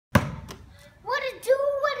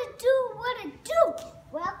What it do?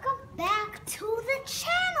 Welcome back to the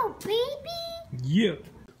channel, baby. Yeah.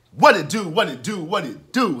 What it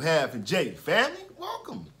do, Half and J family?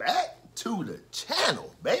 Welcome back to the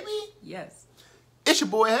channel, baby. Yes. It's your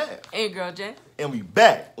boy Half. And your girl J. And we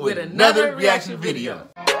back with another reaction video.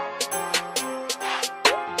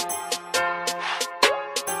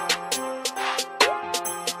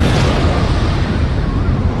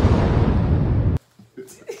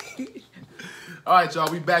 All right,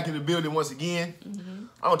 y'all, we back in the building once again. I'm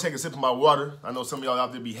gonna take a sip of my water. I know some of y'all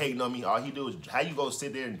out there be hating on me. All he do is, how you go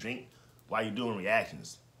sit there and drink while you're doing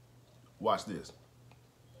reactions? Watch this.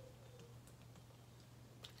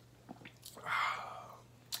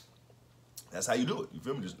 That's how you do it. You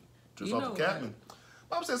feel me? Just off the cap.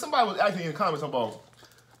 I'm saying somebody was actually in the comments about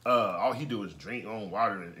all he do is drink on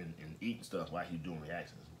water and eat stuff while he's doing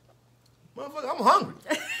reactions. Motherfucker, I'm hungry.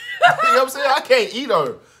 You know what I'm saying? I can't eat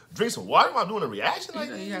or drink some water while I'm doing a reaction. Like,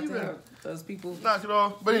 you have to have those people. Knock it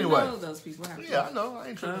off. But anyway. Those people have to. Yeah, I know. I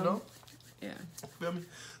ain't tripping though. Yeah. Feel me?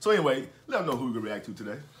 So anyway, let them know who we're going to react to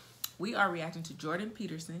today. We are reacting to Jordan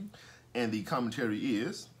Peterson. And the commentary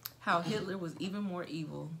is... How Hitler was even more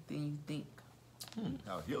evil than you think.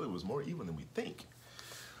 How Hitler was more evil than we think.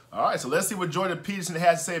 All right, so let's see what Jordan Peterson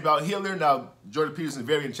has to say about Hitler. Now, Jordan Peterson is a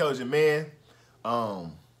very intelligent man.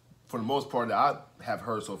 For the most part that I have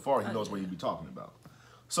heard so far, he knows what he'd be talking about.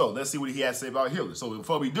 So let's see what he has to say about Hitler. So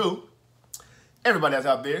before we do, everybody that's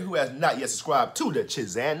out there who has not yet subscribed to the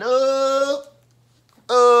channel,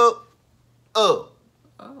 go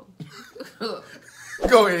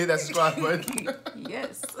ahead and hit that subscribe button.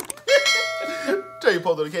 Yes. Turn your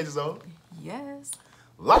post notifications on. Yes.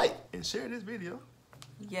 Like and share this video.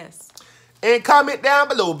 Yes. And comment down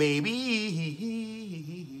below, baby.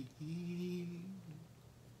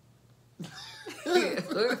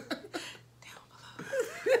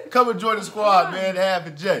 Come and join the squad, man. Half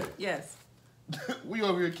and J. Yes. We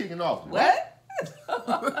over here kicking off. What?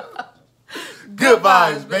 Good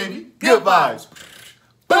vibes, baby. Good vibes.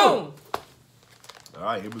 Boom. All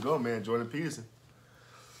right, here we go, man. Jordan Peterson.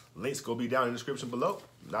 Links gonna be down in the description below.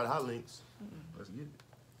 Not hot links. Let's get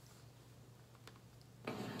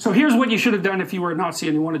it. So here's what you should have done if you were a Nazi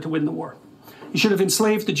and you wanted to win the war. You should have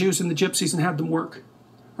enslaved the Jews and the Gypsies and had them work,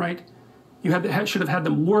 right? You should have had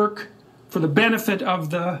them work for the benefit of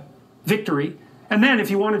the victory, and then if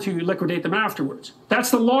you wanted to, you liquidate them afterwards. That's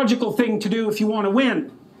the logical thing to do if you want to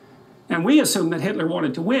win. And we assume that Hitler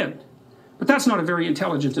wanted to win. But that's not a very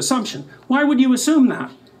intelligent assumption. Why would you assume that?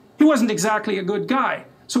 He wasn't exactly a good guy.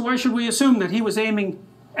 So why should we assume that he was aiming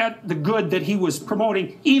at the good that he was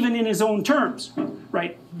promoting, even in his own terms,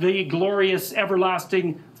 right? The glorious,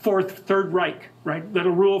 everlasting Third Reich, right?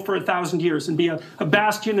 That'll rule for 1,000 years and be a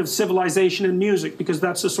bastion of civilization and music, because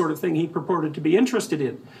that's the sort of thing he purported to be interested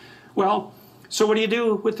in. Well, so what do you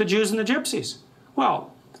do with the Jews and the Gypsies?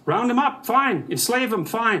 Well, round them up, fine. Enslave them,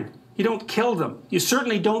 fine. You don't kill them. You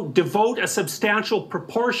certainly don't devote a substantial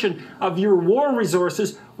proportion of your war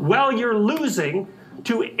resources while you're losing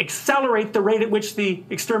to accelerate the rate at which the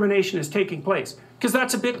extermination is taking place. Because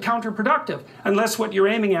that's a bit counterproductive, unless what you're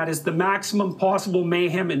aiming at is the maximum possible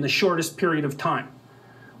mayhem in the shortest period of time.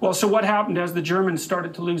 Well, so what happened as the Germans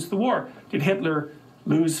started to lose the war? Did Hitler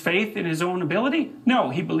lose faith in his own ability?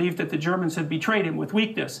 No, he believed that the Germans had betrayed him with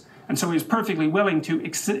weakness. And so he was perfectly willing to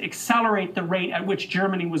accelerate the rate at which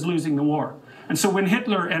Germany was losing the war. And so when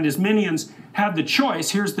Hitler and his minions had the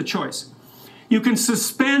choice, here's the choice. You can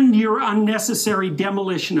suspend your unnecessary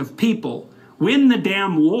demolition of people, win the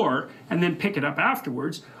damn war, and then pick it up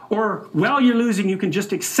afterwards. Or while you're losing, you can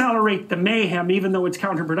just accelerate the mayhem, even though it's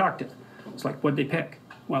counterproductive. It's like, what'd they pick?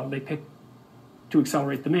 Well, they picked to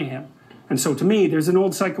accelerate the mayhem. And so to me, there's an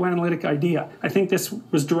old psychoanalytic idea. I think this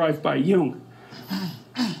was derived by Jung.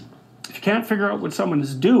 If you can't figure out what someone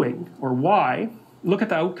is doing or why, look at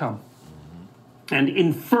the outcome and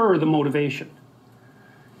infer the motivation.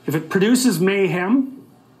 If it produces mayhem,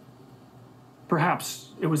 perhaps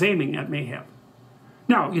it was aiming at mayhem.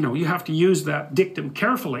 Now, you have to use that dictum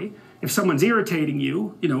carefully. If someone's irritating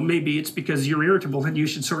you, maybe it's because you're irritable and you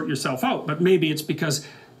should sort yourself out. But maybe it's because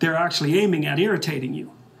they're actually aiming at irritating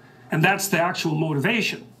you. And that's the actual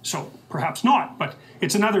motivation. So perhaps not, but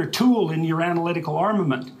it's another tool in your analytical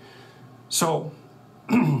armament. So,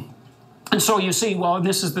 and so you see, well, and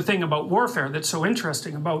this is the thing about warfare that's so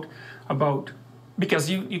interesting about because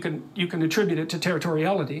you can attribute it to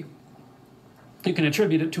territoriality. You can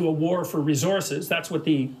attribute it to a war for resources. That's what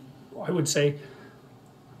I would say,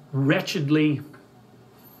 wretchedly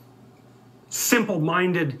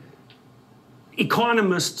simple-minded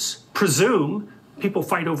economists presume. People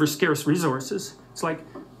fight over scarce resources. It's like,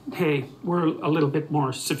 hey, we're a little bit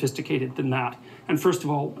more sophisticated than that. And first of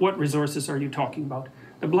all, what resources are you talking about?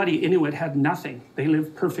 The bloody Inuit had nothing. They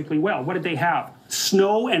lived perfectly well. What did they have?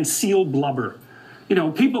 Snow and seal blubber. You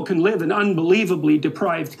know, people can live in unbelievably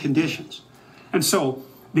deprived conditions. And so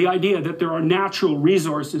the idea that there are natural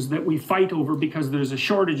resources that we fight over because there's a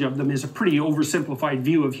shortage of them is a pretty oversimplified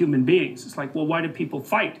view of human beings. It's like, well, why do people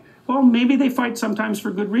fight? Well, maybe they fight sometimes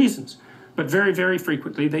for good reasons, but very, very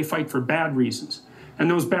frequently they fight for bad reasons. And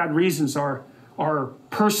those bad reasons are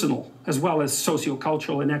personal as well as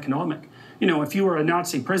sociocultural and economic. You know, if you were a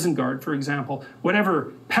Nazi prison guard, for example,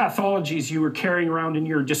 whatever pathologies you were carrying around in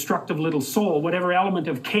your destructive little soul, whatever element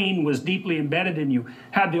of Cain was deeply embedded in you,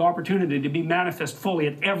 had the opportunity to be manifest fully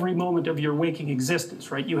at every moment of your waking existence,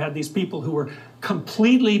 right? You had these people who were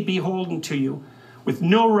completely beholden to you, with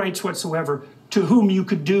no rights whatsoever, to whom you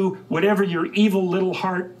could do whatever your evil little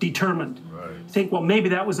heart determined. Right. Think, well, maybe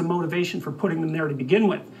that was a motivation for putting them there to begin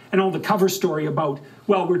with. And all the cover story about,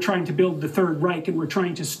 well, we're trying to build the Third Reich and we're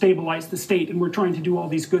trying to stabilize the state and we're trying to do all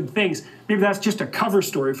these good things. Maybe that's just a cover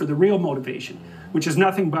story for the real motivation, which is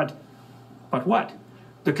nothing but what?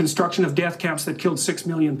 The construction of death camps that killed 6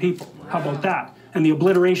 million people. How about that? And the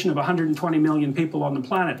obliteration of 120 million people on the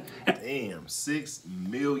planet. Damn, 6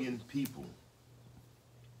 million people.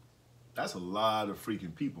 That's a lot of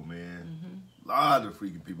freaking people, man. A lot of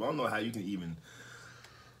freaking people. I don't know how you can even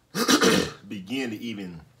begin to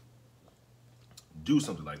even do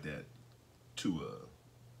something like that to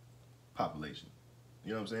a population.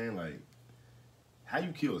 You know what I'm saying? Like, how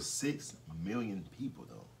you kill 6 million people,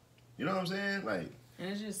 though? You know what I'm saying? Like, and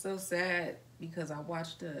it's just so sad because I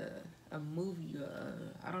watched a movie.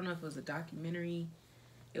 I don't know if it was a documentary.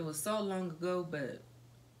 It was so long ago, but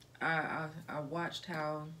I watched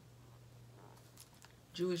how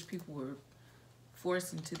Jewish people were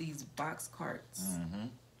forced into these box carts.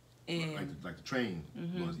 And like the train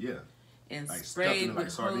was, yeah. And like sprayed like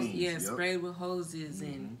with sardines. hoses, yeah, sprayed with hoses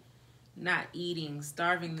and not eating,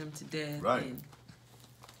 starving them to death. Right. And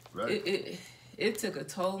right. It took a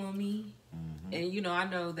toll on me. And you know, I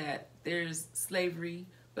know that there's slavery,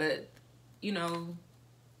 but you know,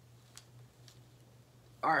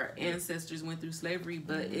 our ancestors went through slavery,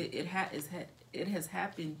 but it has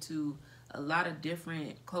happened to a lot of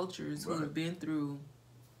different cultures who have been through,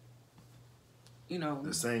 you know,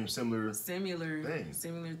 the similar things.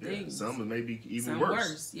 Yeah, some maybe even some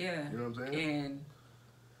worse. Yeah. You know what I'm saying?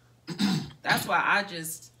 And that's why I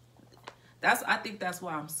think that's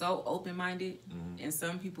why I'm so open-minded. And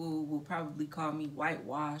some people will probably call me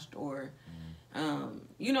whitewashed or,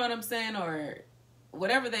 you know what I'm saying? Or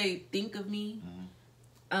whatever they think of me.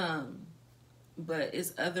 But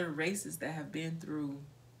it's other races that have been through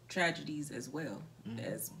tragedies as well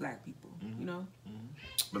as black people, you know?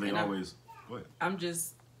 But they always... Go ahead. I'm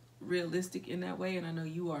just realistic in that way, and I know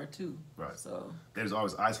you are too. Right. So there's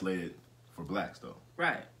always isolated for blacks, though.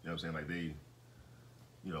 Right. You know what I'm saying? Like they,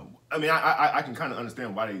 you know, I mean, I can kind of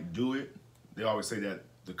understand why they do it. They always say that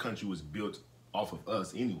the country was built off of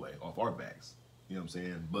us anyway, off our backs. You know what I'm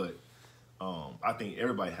saying? But I think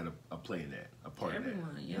everybody had a play in that, a part in that.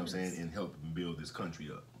 You know what I'm saying? In helping build this country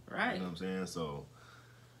up. Right. You know what I'm saying? So,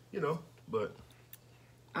 you know, but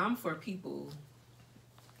I'm for people.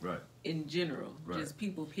 Right. In general, just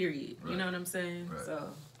people, period. Right. You know what I'm saying? Right. So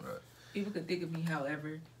people could think of me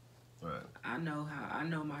however. Right. I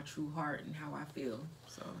know my true heart and how I feel.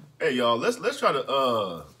 So hey y'all, let's try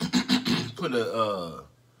to put a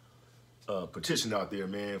petition out there,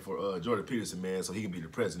 man, for Jordan Peterson, man, so he can be the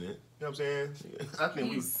president. You know what I'm saying? I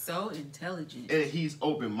think he's so intelligent. And he's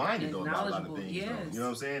open-minded though about a lot of things. Yes. Though. You know what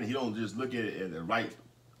I'm saying? He don't just look at it at the right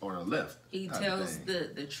or the left. He tells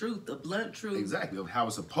the truth, the blunt truth. Exactly, of how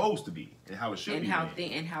it's supposed to be and how it should and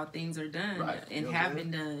be. And how things are done. Right. And have been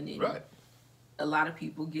done. And right. A lot of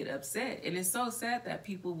people get upset. And it's so sad that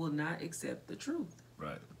people will not accept the truth.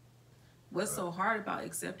 Right. What's so hard about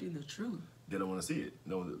accepting the truth? They don't want to see it.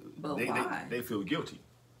 No, but why? They feel guilty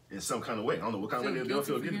in some kind of way. I don't know what kind of way they'll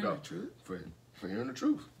feel guilty about. For hearing the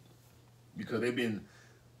truth. Because they've been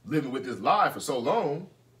living with this lie for so long,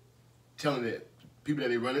 telling it people that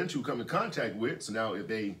they run into, come in contact with. So now if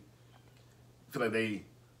they feel like they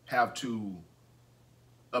have to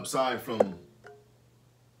upside from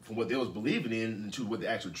what they was believing in into what the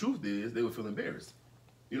actual truth is, they would feel embarrassed.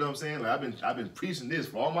 You know what I'm saying? Like I've been preaching this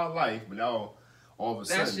for all my life, but now all of a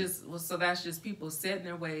sudden that's just people set in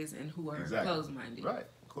their ways and who are closed-minded. Right.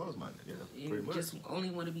 Closed-minded, yeah. Pretty much. Just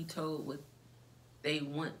only want to be told what they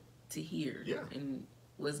want to hear. Yeah. And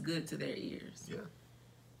what's good to their ears. Yeah.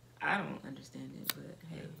 I don't understand it, but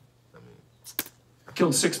hey. Yeah. I mean,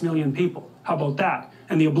 killed 6 million people. How about that?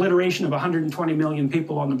 And the obliteration of 120 million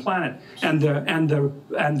people on the planet, and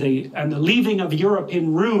the leaving of Europe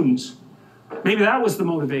in ruins. Maybe that was the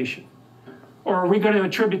motivation. Or are we going to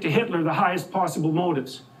attribute to Hitler the highest possible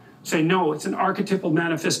motives? Say, no, it's an archetypal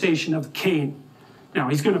manifestation of Cain. Now,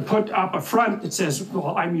 he's going to put up a front that says,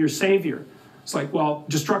 well, I'm your savior. It's like, well,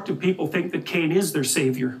 destructive people think that Cain is their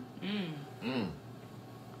savior.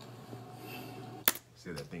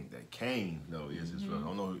 Said I think that Cain, though, is his brother. I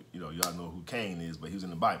don't know, y'all know who Cain is, but he was in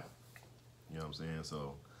the Bible. You know what I'm saying?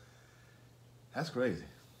 So, that's crazy.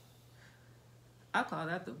 I call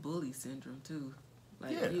that the bully syndrome, too.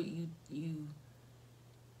 Like, Yeah. you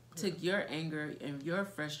took your anger and your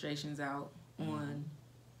frustrations out on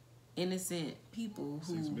innocent people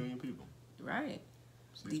who... 6 million people. Right.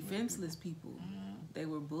 Defenseless people. They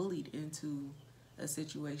were bullied into a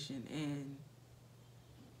situation, and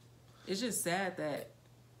it's just sad that...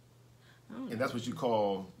 And that's what you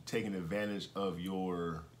call taking advantage of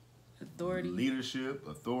your authority, leadership,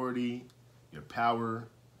 authority, your power,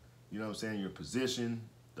 you know what I'm saying, your position,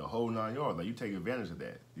 the whole 9 yards. Like, you take advantage of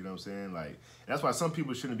that. You know what I'm saying? Like, and that's why some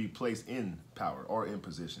people shouldn't be placed in power or in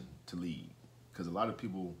position to lead, because a lot of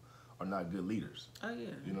people are not good leaders. Oh, yeah.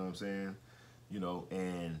 You know what I'm saying? You know,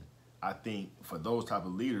 and I think for those type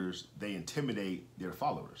of leaders, they intimidate their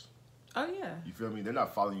followers. Oh, yeah. You feel me? They're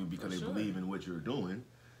not following you because For they sure. believe in what you're doing.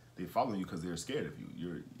 They're following you because they're scared of you.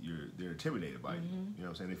 They're intimidated by you. You know what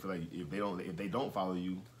I'm saying? They feel like if they don't follow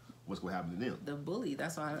you, what's gonna happen to them? The bully.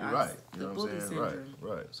 That's why Right. You the know what bully I'm saying? syndrome.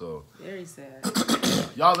 Right. So Very sad.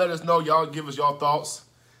 y'all let us know. Y'all give us y'all thoughts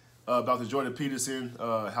about the Jordan Peterson.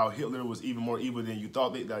 How Hitler was even more evil than you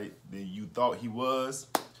thought he was.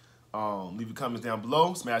 Leave your comments down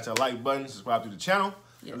below. Smash that like button. Subscribe to the channel.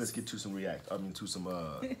 Yes. And let's get to some shout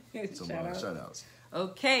outs.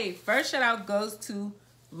 Okay, first shout out goes to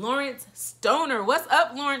Lawrence Stoner. What's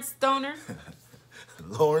up, Lawrence Stoner?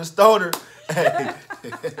 Lawrence Stoner. Hey,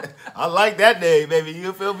 I like that name, baby.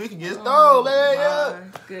 You feel me? You can get stoned, man. Yeah.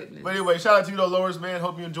 Goodness. But anyway, shout out to you, though, Lawrence, man.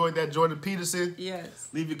 Hope you enjoyed that Jordan Peterson. Yes.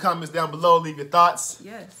 Leave your comments down below. Leave your thoughts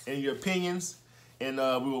Yes. and your opinions. And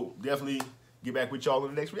we will definitely get back with y'all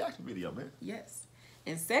in the next reaction video, man. Yes.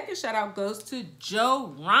 And second shout out goes to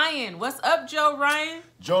Joe Ryan. What's up, Joe Ryan?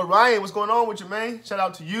 Joe Ryan, what's going on with you, man? Shout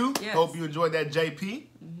out to you. Yes. Hope you enjoyed that JP.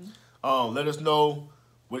 Let us know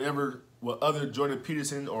what other Jordan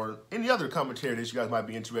Peterson or any other commentary that you guys might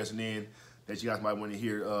be interested in, that you guys might want to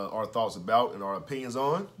hear our thoughts about and our opinions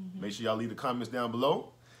on. Make sure y'all leave the comments down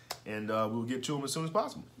below, and we'll get to them as soon as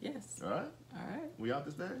possible. Yes. All right? All right. We out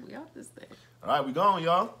this thing? We out this thing. All right, we gone,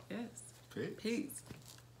 y'all. Yes. Peace. Peace.